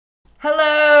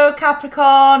Hello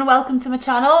Capricorn, welcome to my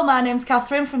channel. My name's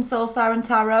Catherine from Siren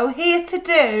Tarot, here to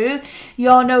do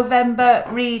your November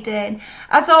reading.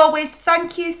 As always,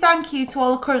 thank you to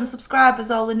all the current subscribers,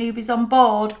 all the newbies on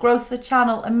board. Growth of the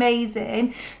channel,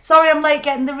 amazing. Sorry I'm late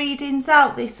getting the readings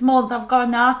out this month. I've got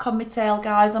an arc on my tail,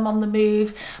 guys. I'm on the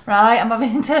move, right? I'm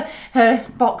having to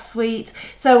box suite.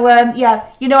 So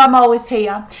yeah, you know I'm always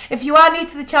here. If you are new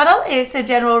to the channel, it's a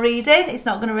general reading. It's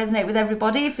not going to resonate with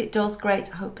everybody. If it does,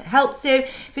 great. I hope it helps you.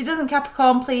 If it doesn't,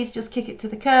 Capricorn, please just kick it to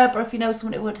the curb, or if you know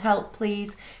someone it would help,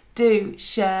 please do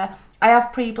share. I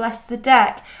have pre-blessed the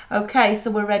deck. Okay,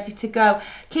 so we're ready to go.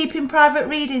 Keeping private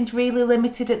readings really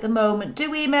limited at the moment.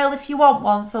 Do email if you want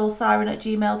one,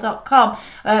 soulsiren@gmail.com.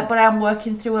 But I am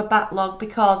working through a backlog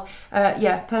because,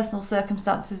 yeah, personal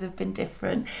circumstances have been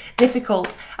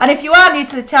difficult. And if you are new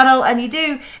to the channel and you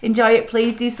do enjoy it,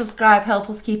 please do subscribe. Help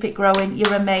us keep it growing.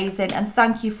 You're amazing. And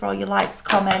thank you for all your likes,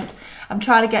 comments. I'm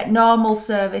trying to get normal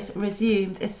service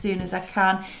resumed as soon as I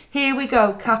can. Here we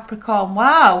go, Capricorn.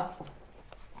 Wow.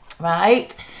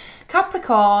 Right,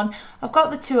 Capricorn, I've got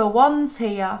the Two of Wands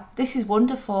here. This is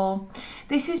wonderful.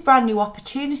 This is brand new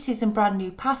opportunities and brand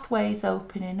new pathways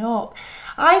opening up.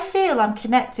 I feel I'm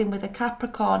connecting with a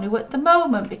Capricorn who at the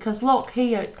moment, because look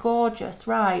here, it's gorgeous,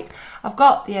 right? I've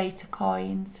got the Eight of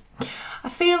Coins. I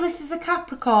feel this is a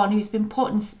Capricorn who's been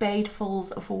putting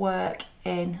spadefuls of work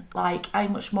in, like how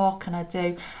much more can I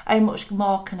do, how much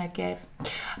more can I give,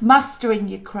 mastering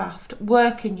your craft,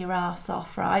 working your ass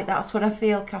off, right? That's what I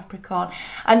feel, Capricorn.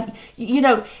 And you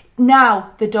know,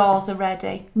 now the doors are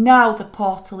ready, now the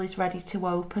portal is ready to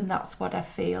open. That's what I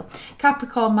feel.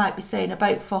 Capricorn might be saying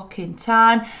about fucking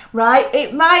time, right?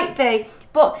 It might be,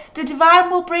 but the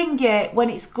divine will bring it when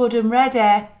it's good and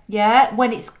ready. Yeah,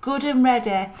 when it's good and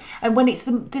ready, and when it's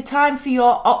the time for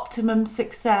your optimum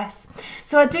success.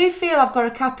 So I do feel I've got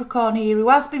a Capricorn here who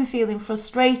has been feeling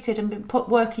frustrated and been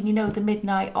working, you know, the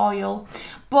midnight oil.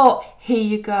 But here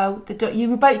you go,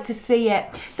 you're about to see it.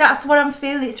 That's what I'm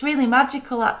feeling. It's really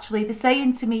magical, actually. They're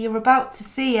saying to me, you're about to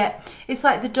see it. It's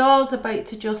like the door's about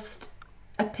to just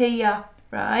appear,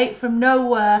 right, from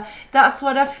nowhere. That's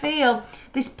what I feel.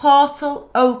 This portal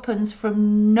opens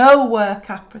from nowhere,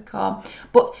 Capricorn.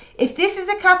 But if this is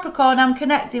a Capricorn I'm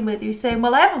connecting with who's saying,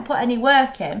 well, I haven't put any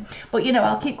work in, but you know,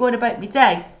 I'll keep going about my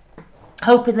day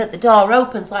hoping that the door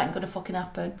opens, well, it ain't gonna fucking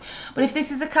happen. But if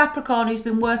this is a Capricorn who's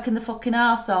been working the fucking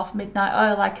arse off, midnight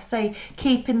oil, like I say,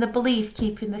 keeping the belief,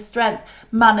 keeping the strength,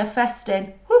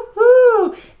 manifesting,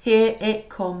 woohoo, here it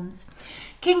comes.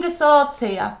 King of Swords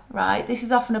here, right? This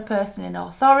is often a person in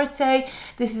authority.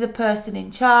 This is a person in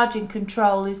charge, in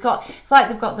control, who's got, it's like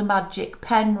they've got the magic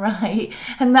pen, right?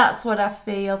 And that's what I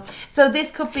feel. So this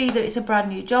could be that it's a brand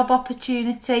new job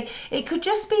opportunity. It could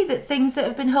just be that things that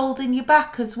have been holding you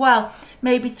back as well,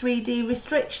 maybe 3D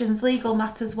restrictions, legal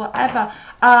matters, whatever,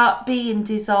 are being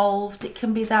dissolved. It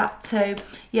can be that too.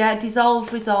 Yeah,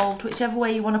 dissolved, resolved, whichever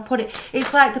way you want to put it.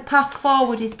 It's like the path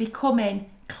forward is becoming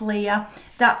clear.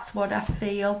 That's what I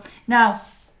feel. Now,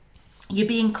 you're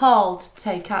being called to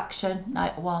take action,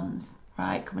 Knight of Wands,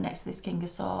 right? Coming next to this King of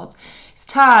Swords. It's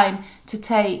time to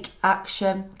take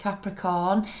action,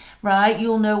 Capricorn, right?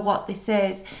 You'll know what this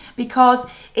is, because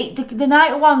the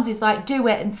Knight of Wands is like, do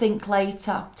it and think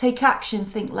later. Take action,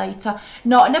 think later.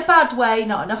 Not in a bad way,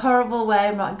 not in a horrible way.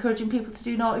 I'm not encouraging people to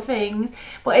do naughty things,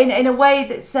 but in a way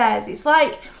that says, it's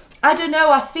like, I don't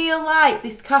know, I feel like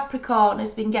this Capricorn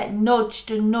has been getting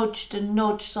nudged and nudged and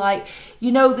nudged, like,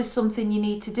 you know, there's something you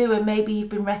need to do and maybe you've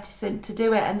been reticent to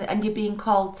do it, and you're being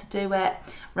called to do it,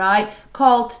 right?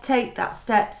 Called to take that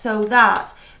step so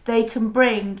that they can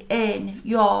bring in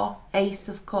your Ace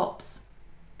of Cups.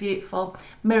 Beautiful.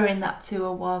 Mirroring that Two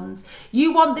of Wands.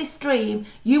 You want this dream,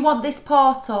 you want this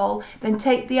portal, then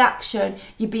take the action.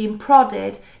 You're being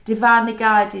prodded, divinely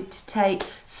guided to take.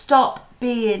 Stop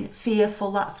being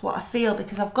fearful. That's what I feel,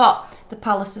 because I've got the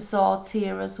Palace of Swords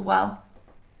here as well.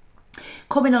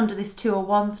 Coming under this Two of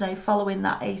Wands now, following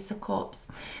that Ace of Cups.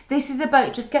 This is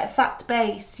about just get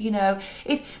fact-based, you know.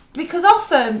 Because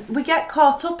often we get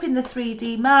caught up in the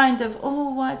 3D mind of,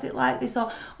 oh, why is it like this?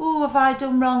 Or, oh, have I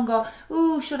done wrong? Or,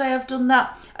 oh, should I have done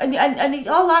that? And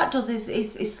all that does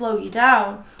is slow you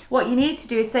down. What you need to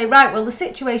do is say, right, well, the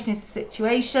situation is the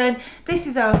situation. This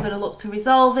is how I'm going to look to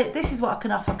resolve it. This is what I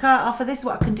can offer, can't offer. This is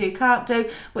what I can do, can't do.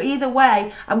 But either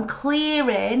way, I'm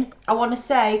clearing, I want to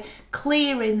say,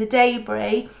 clearing the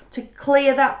debris to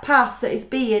clear that path that is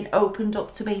being opened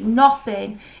up to me.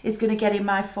 Nothing is going to get in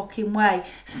my fucking way,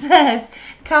 says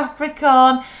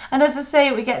Capricorn. And as I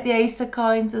say, we get the Ace of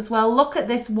Coins as well. Look at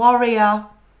this warrior.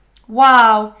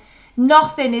 Wow.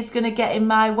 Nothing is going to get in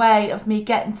my way of me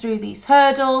getting through these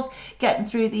hurdles, getting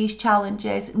through these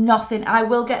challenges. Nothing. I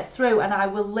will get through and I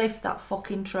will lift that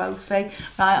fucking trophy.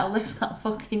 Right, I'll lift that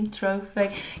fucking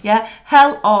trophy. Yeah,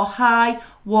 hell or high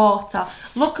water.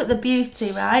 Look at the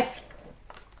beauty, right?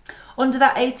 Under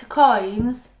that 8 of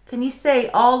coins, can you see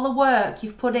all the work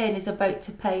you've put in is about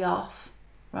to pay off,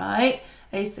 right?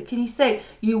 Can you see?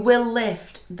 You will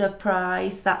lift the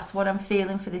prize. That's what I'm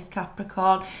feeling for this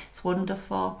Capricorn. It's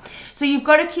wonderful. So you've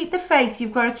got to keep the faith.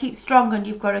 You've got to keep strong and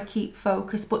you've got to keep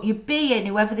focused. But you're being,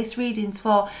 whoever this reading's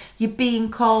for, you're being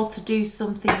called to do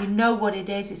something. You know what it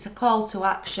is. It's a call to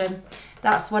action.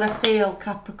 That's what I feel,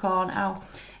 Capricorn. Ow.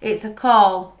 It's a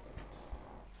call.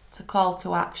 It's a call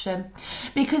to action,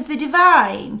 because the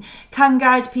divine can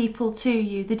guide people to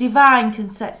you. The divine can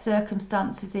set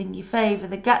circumstances in your favour.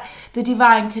 The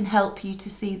divine can help you to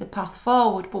see the path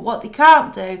forward. But what they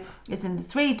can't do is, in the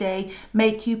 3D,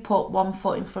 make you put one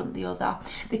foot in front of the other.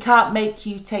 They can't make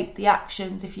you take the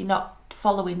actions if you're not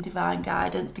following divine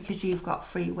guidance, because you've got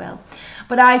free will.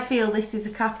 But I feel this is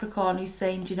a Capricorn who's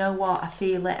saying, do you know what? I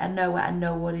feel it. I know it. I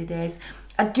know what it is.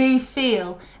 I do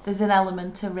feel there's an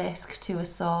element of risk to a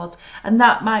sword, and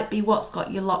that might be what's got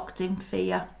you locked in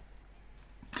fear.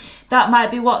 That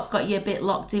might be what's got you a bit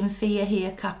locked in fear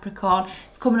here, Capricorn.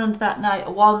 It's coming under that Knight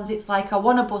of Wands. It's like, I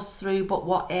want to bust through, but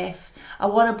what if? I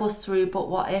want to bust through, but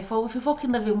what if? Well, if we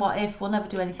fucking live in what if, we'll never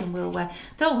do anything, will we?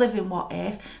 Don't live in what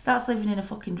if. That's living in a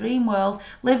fucking dream world.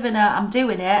 Living a, I'm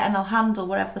doing it, and I'll handle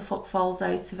whatever the fuck falls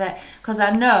out of it, because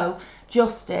I know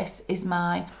justice is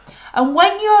mine. And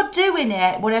when you're doing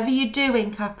it, whatever you're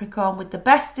doing, Capricorn, with the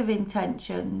best of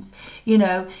intentions, you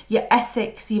know, your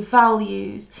ethics, your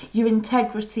values, your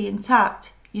integrity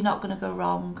intact, you're not going to go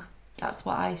wrong. That's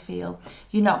what I feel.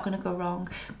 You're not going to go wrong.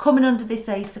 Coming under this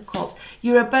Ace of Cups,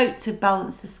 you're about to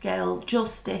balance the scale.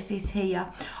 Justice is here.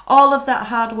 All of that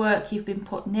hard work you've been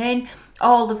putting in,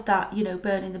 all of that, you know,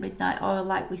 burning the midnight oil,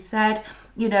 like we said,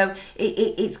 you know,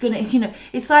 it's going to, you know,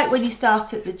 it's like when you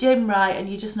start at the gym, right, and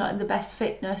you're just not in the best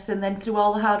fitness, and then through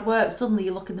all the hard work, suddenly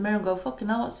you look in the mirror and go, fucking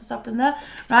hell, what's just happened there,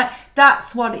 right?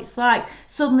 That's what it's like.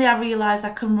 Suddenly I realise I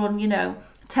can run, you know,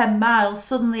 10 miles.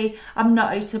 Suddenly I'm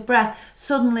not out of breath.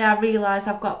 Suddenly I realise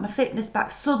I've got my fitness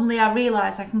back. Suddenly I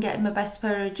realise I can get in my best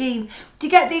pair of jeans. Do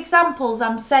you get the examples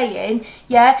I'm saying?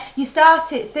 Yeah, you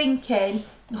start it thinking,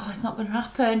 oh, it's not going to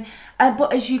happen,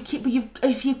 but as you keep,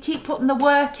 if you keep putting the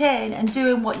work in and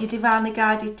doing what you're divinely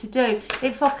guided to do,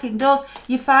 it fucking does.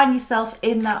 You find yourself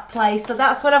in that place. So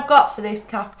that's what I've got for this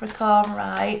Capricorn,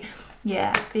 right?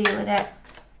 Yeah, feeling it.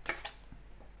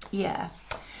 Yeah.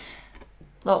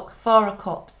 Look, 4 of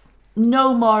Cups.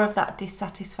 No more of that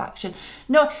dissatisfaction.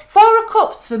 No, 4 of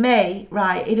Cups for me,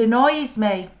 right, it annoys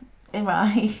me,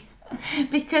 right?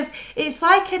 Because it's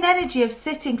like an energy of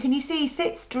sitting. Can you see? He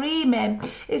sits dreaming.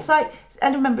 It's like, I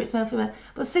don't remember it's male female,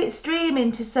 but sits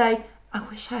dreaming to say, I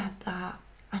wish I had that,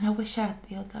 and I wish I had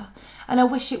the other, and I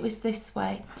wish it was this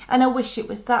way, and I wish it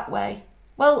was that way.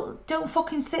 Well, don't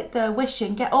fucking sit there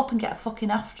wishing. Get up and get fucking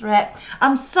after it.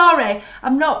 I'm sorry,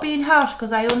 I'm not being harsh,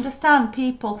 because I understand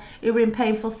people who are in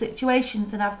painful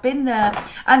situations, and I've been there,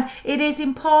 and it is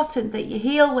important that you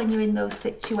heal when you're in those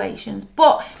situations,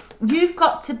 but you've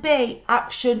got to be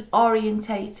action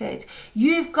orientated.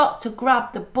 You've got to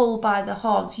grab the bull by the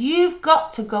horns. You've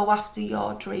got to go after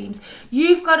your dreams.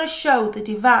 You've got to show the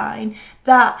divine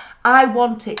that I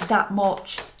want it that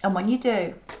much. And when you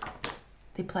do,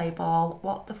 they play ball.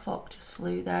 What the fuck just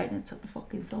flew there and it took my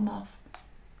fucking thumb off?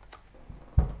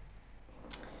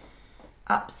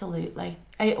 Absolutely.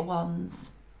 8 of Wands.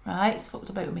 Right, it's fucked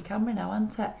about with my camera now,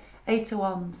 hasn't it? 8 of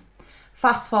Wands.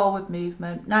 Fast forward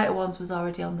movement. Knight of Wands was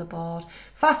already on the board.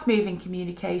 Fast moving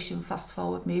communication, fast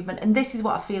forward movement. And this is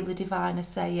what I feel the divine is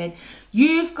saying.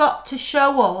 You've got to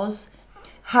show us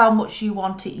how much you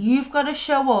want it. You've got to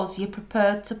show us you're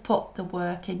prepared to put the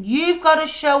work in. You've got to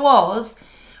show us,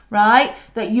 right,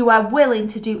 that you are willing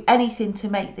to do anything to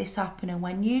make this happen. And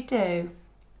when you do,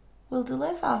 we'll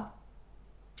deliver.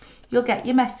 You'll get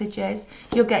your messages,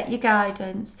 you'll get your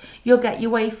guidance, you'll get your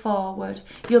way forward,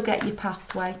 you'll get your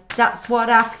pathway. That's what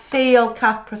I feel,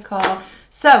 Capricorn.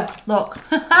 So, look.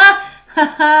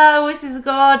 This is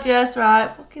gorgeous,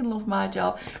 right? Fucking love my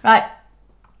job. Right.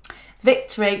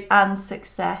 Victory and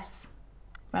success,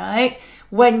 right?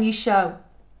 When you show,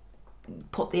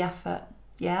 put the effort,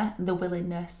 yeah, and the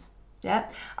willingness.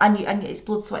 Yeah, and it's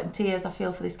blood, sweat and tears, I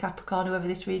feel, for this Capricorn, whoever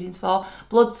this reading's for.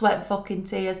 Blood, sweat and fucking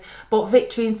tears. But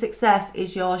victory and success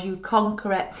is yours. You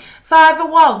conquer it. 5 of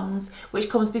Wands, which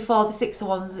comes before the 6 of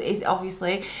Wands, is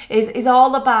obviously is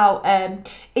all about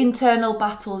internal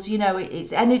battles. You know,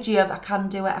 it's energy of I can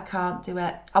do it, I can't do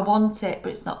it. I want it, but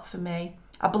it's not for me.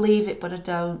 I believe it, but I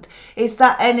don't. It's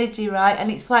that energy, right?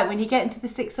 And it's like when you get into the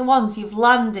Six of Wands, you've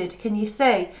landed. Can you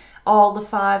see? All the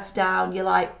 5 down. You're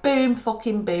like, boom,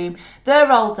 fucking boom.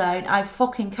 They're all down. I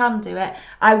fucking can do it.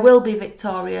 I will be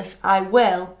victorious. I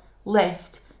will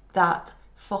lift that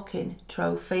fucking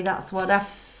trophy. That's what I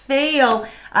feel.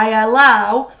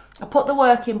 I put the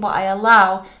work in, but I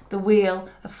allow the wheel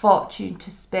of fortune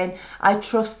to spin. I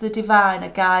trust the divine are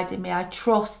guiding me. I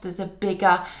trust there's a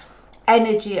bigger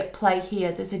energy at play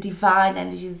here. There's a divine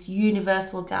energy, there's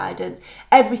universal guidance.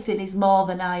 Everything is more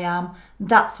than I am.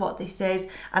 That's what this is.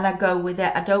 And I go with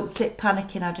it. I don't sit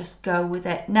panicking. I just go with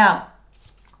it. Now,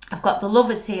 I've got the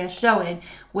Lovers here showing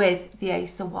with the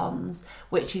Ace of Wands,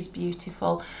 which is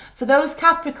beautiful. For those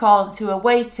Capricorns who are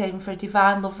waiting for a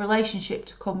divine love relationship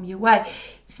to come your way,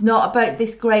 it's not about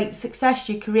this great success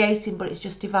you're creating, but it's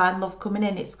just divine love coming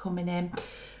in. It's coming in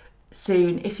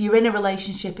soon. If you're in a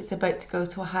relationship, it's about to go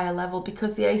to a higher level,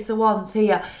 because the Ace of Wands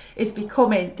here is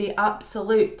becoming the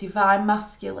absolute divine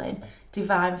masculine,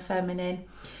 divine feminine.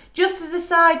 Just as a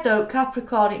side note,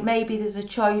 Capricorn, it may be there's a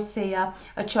choice here,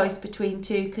 a choice between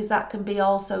two, because that can be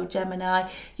also Gemini.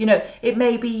 You know, it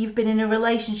may be you've been in a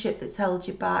relationship that's held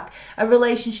you back, a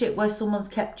relationship where someone's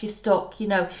kept you stuck. You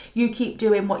know, you keep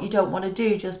doing what you don't want to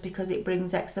do just because it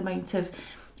brings X amount of,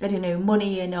 I don't know,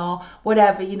 money in or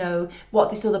whatever, you know,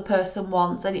 what this other person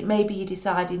wants. And it may be you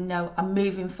deciding, no, I'm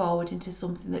moving forward into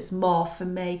something that's more for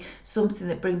me, something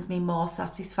that brings me more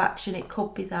satisfaction. It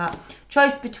could be that.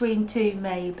 Choice between two,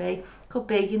 maybe. Could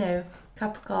be, you know,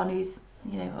 Capricorn who's,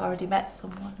 you know, already met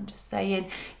someone. I'm just saying,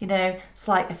 you know,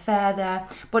 slight affair there.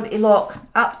 But look,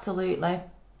 absolutely.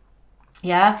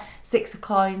 Yeah, 6 of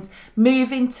Coins,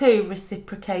 moving to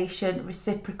reciprocation,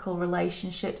 reciprocal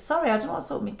relationships. Sorry, I don't know what's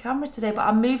up with my camera today, but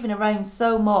I'm moving around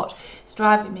so much, it's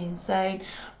driving me insane,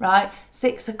 right?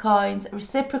 6 of Coins,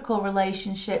 reciprocal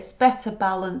relationships, better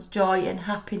balance, joy and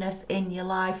happiness in your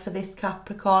life for this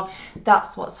Capricorn.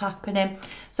 That's what's happening.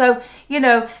 So, you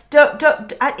know,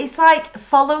 don't it's like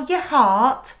follow your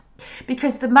heart,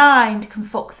 because the mind can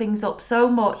fuck things up so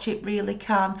much. It really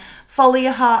can. Follow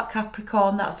your heart,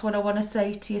 Capricorn. That's what I want to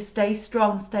say to you. Stay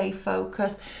strong, stay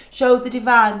focused. Show the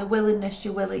divine the willingness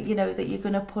you're willing, you know, that you're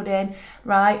going to put in,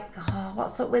 right? Oh,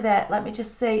 what's up with it? Let me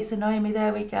just see. It's annoying me.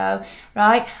 There we go.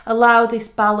 Right? Allow this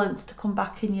balance to come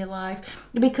back in your life,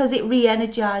 because it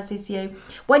re-energizes you.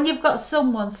 When you've got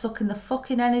someone sucking the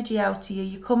fucking energy out of you,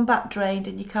 you come back drained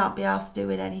and you can't be asked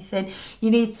doing anything. You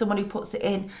need someone who puts it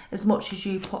in as much as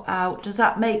you put out. Does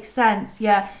that make sense?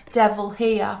 Yeah. Devil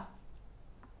here.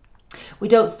 We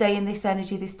don't stay in this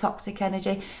energy, this toxic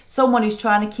energy. Someone who's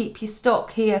trying to keep you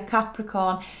stuck here,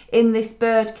 Capricorn, in this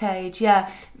bird cage. Yeah,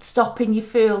 stopping you,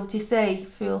 fool. Do you see?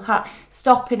 Fool hat.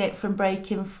 Stopping it from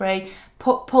breaking free.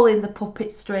 Pulling the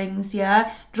puppet strings.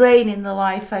 Yeah, draining the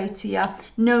life out of you.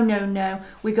 No, no, no.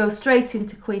 We go straight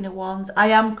into Queen of Wands. I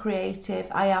am creative.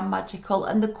 I am magical.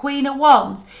 And the Queen of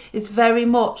Wands is very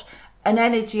much an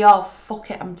energy of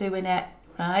fuck it, I'm doing it.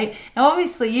 Right? Now,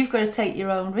 obviously, you've got to take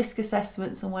your own risk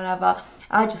assessments and whatever.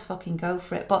 I just fucking go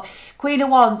for it. But Queen of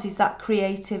Wands is that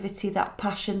creativity, that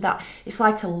passion, that it's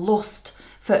like a lust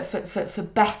for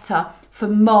better, for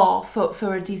more, for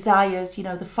her desires. You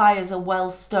know, the fires are well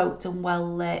stoked and well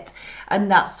lit. And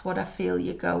that's what I feel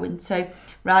you're going to.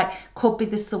 Right? Could be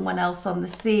there's someone else on the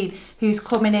scene who's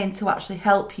coming in to actually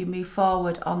help you move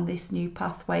forward on this new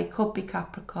pathway. Could be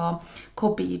Capricorn.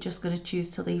 Could be you're just going to choose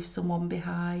to leave someone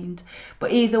behind.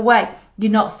 But either way,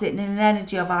 you're not sitting in an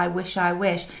energy of I wish, I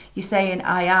wish. You're saying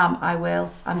I am, I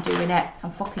will, I'm doing it.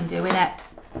 I'm fucking doing it.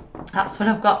 That's what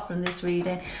I've got from this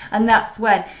reading. And that's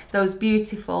when those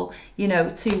beautiful, you know,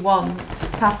 2 wands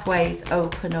pathways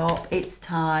open up. It's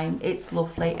time. It's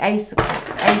lovely. Ace of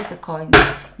Cups, Ace of Coins.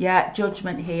 Yeah,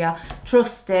 judgment here.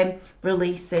 Trust him.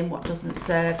 Releasing what doesn't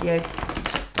serve you.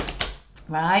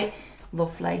 Right?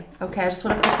 Lovely. Okay, I just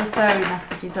want to put the fairy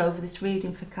messages over this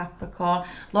reading for Capricorn.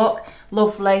 Look,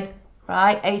 lovely.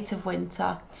 Right? 8 of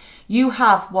Winter. You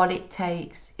have what it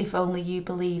takes if only you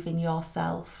believe in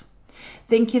yourself.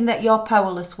 Thinking that you're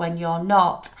powerless when you're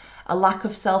not. A lack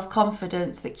of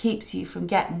self-confidence that keeps you from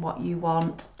getting what you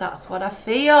want. That's what I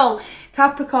feel.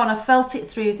 Capricorn, I felt it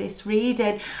through this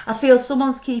reading. I feel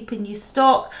someone's keeping you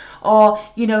stuck, or,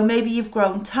 you know, maybe you've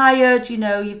grown tired, you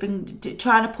know, you've been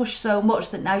trying to push so much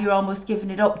that now you're almost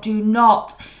giving it up. Do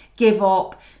not give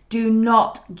up. Do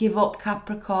not give up,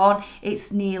 Capricorn.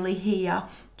 It's nearly here.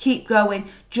 Keep going.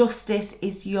 Justice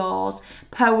is yours.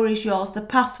 Power is yours. The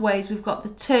pathways, we've got the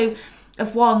 2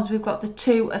 of Wands, we've got the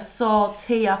Two of Swords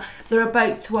here. They're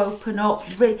about to open up.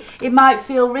 It might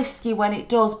feel risky when it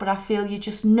does, but I feel you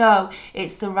just know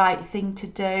it's the right thing to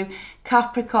do.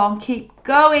 Capricorn, keep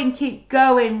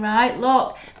going, right?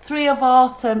 Look, Three of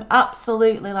Autumn,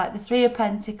 absolutely, like the Three of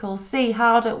Pentacles. See,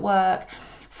 hard at work.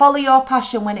 Follow your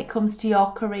passion when it comes to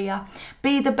your career.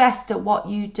 Be the best at what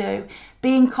you do.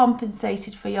 Being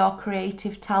compensated for your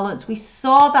creative talents. We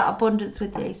saw that abundance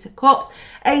with the Ace of Cups,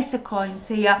 Ace of Coins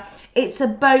here. It's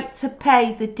about to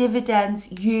pay the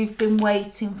dividends you've been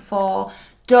waiting for.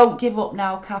 Don't give up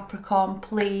now, Capricorn,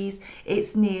 please.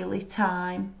 It's nearly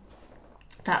time.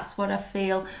 That's what I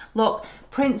feel. Look,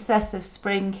 Princess of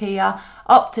Spring here,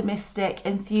 optimistic,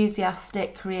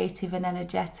 enthusiastic, creative and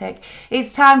energetic.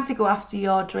 It's time to go after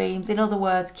your dreams. In other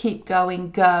words, keep going,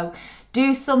 go.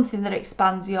 Do something that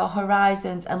expands your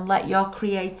horizons and let your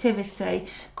creativity,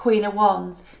 Queen of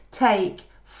Wands, take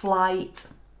flight.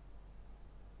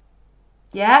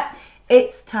 Yeah,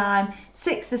 it's time.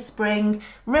 Six of Spring,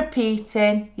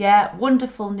 repeating. Yeah,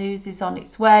 wonderful news is on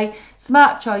its way.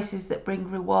 Smart choices that bring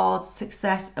rewards,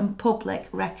 success and public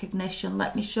recognition.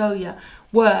 Let me show you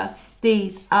where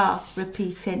these are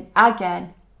repeating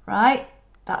again, right?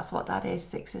 That's what that is.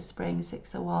 Six of Spring,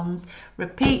 Six of Wands.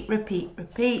 Repeat, repeat,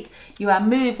 repeat. You are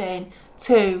moving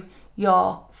to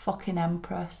your fucking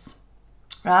Empress.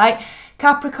 Right?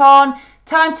 Capricorn,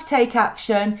 time to take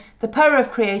action, the power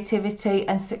of creativity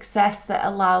and success that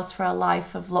allows for a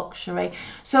life of luxury.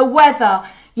 So whether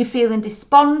you're feeling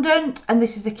despondent and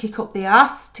this is a kick up the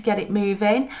ass to get it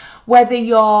moving, whether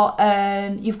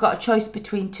you've got a choice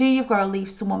between two, you've got to leave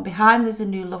someone behind, there's a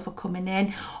new lover coming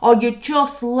in, or you're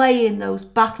just laying those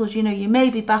battles, you know, you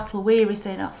may be battle weary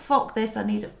saying, oh fuck this, I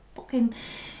need a fucking...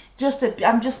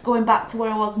 I'm just going back to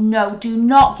where I was. No, do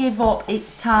not give up.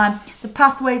 It's time. The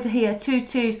pathways are here. Two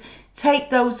twos. Take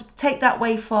that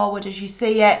way forward as you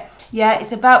see it. Yeah,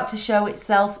 it's about to show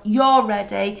itself. You're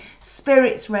ready.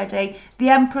 Spirit's ready. The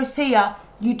Empress here.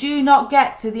 You do not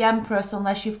get to the Empress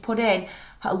unless you've put in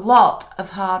a lot of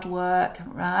hard work,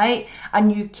 right?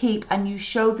 And you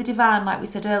show the divine, like we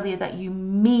said earlier, that you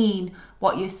mean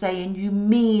what you're saying, you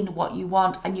mean what you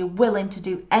want, and you're willing to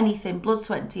do anything, blood,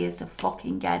 sweat and tears to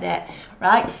fucking get it,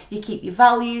 right? You keep your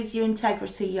values, your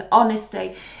integrity, your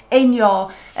honesty in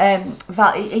your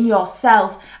in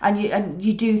yourself, and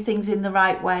you do things in the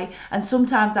right way. And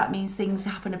sometimes that means things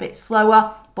happen a bit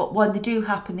slower, but when they do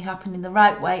happen, they happen in the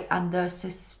right way and they're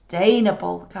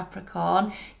sustainable,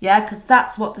 Capricorn. Yeah, because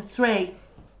that's what the Three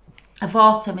of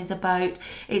Autumn is about.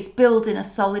 It's building a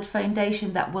solid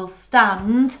foundation that will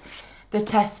stand the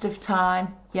test of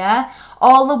time. Yeah,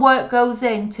 all the work goes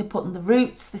into putting the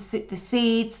roots, the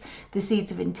seeds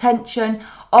of intention,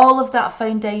 all of that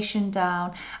foundation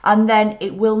down, and then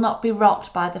it will not be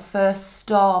rocked by the first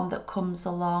storm that comes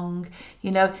along.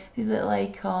 You know, there's a little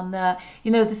acorn there.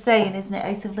 You know the saying, isn't it?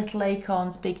 Out of little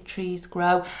acorns, big trees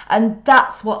grow. And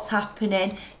that's what's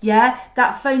happening. Yeah,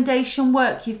 that foundation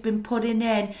work you've been putting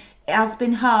in, it has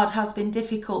been hard, has been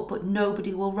difficult, but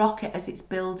nobody will rock it as it's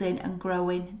building and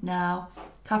growing now.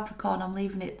 Capricorn, I'm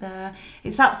leaving it there.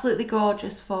 It's absolutely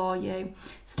gorgeous for you.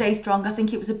 Stay strong. I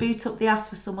think it was a boot up the ass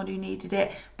for someone who needed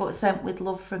it, but sent with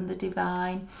love from the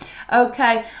divine.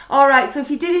 Okay, all right, so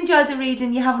if you did enjoy the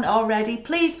reading, you haven't already,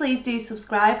 please do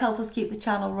subscribe. Help us keep the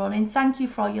channel running. Thank you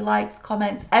for all your likes,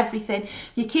 comments, everything.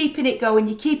 You're keeping it going.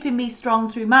 You're keeping me strong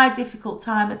through my difficult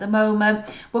time at the moment.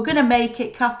 We're going to make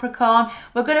it, Capricorn.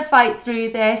 We're going to fight through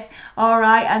this, all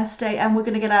right, and we're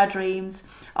going to get our dreams.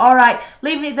 All right,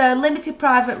 leaving it there. Limited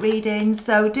private readings,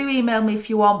 so do email me if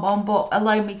you want one, but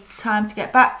allow me time to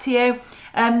get back to you.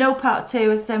 No part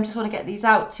two, as I just want to get these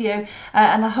out to you,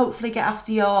 and I'll hopefully get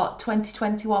after your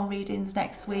 2021 readings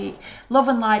next week. Love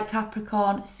and light,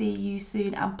 Capricorn. See you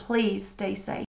soon, and please stay safe.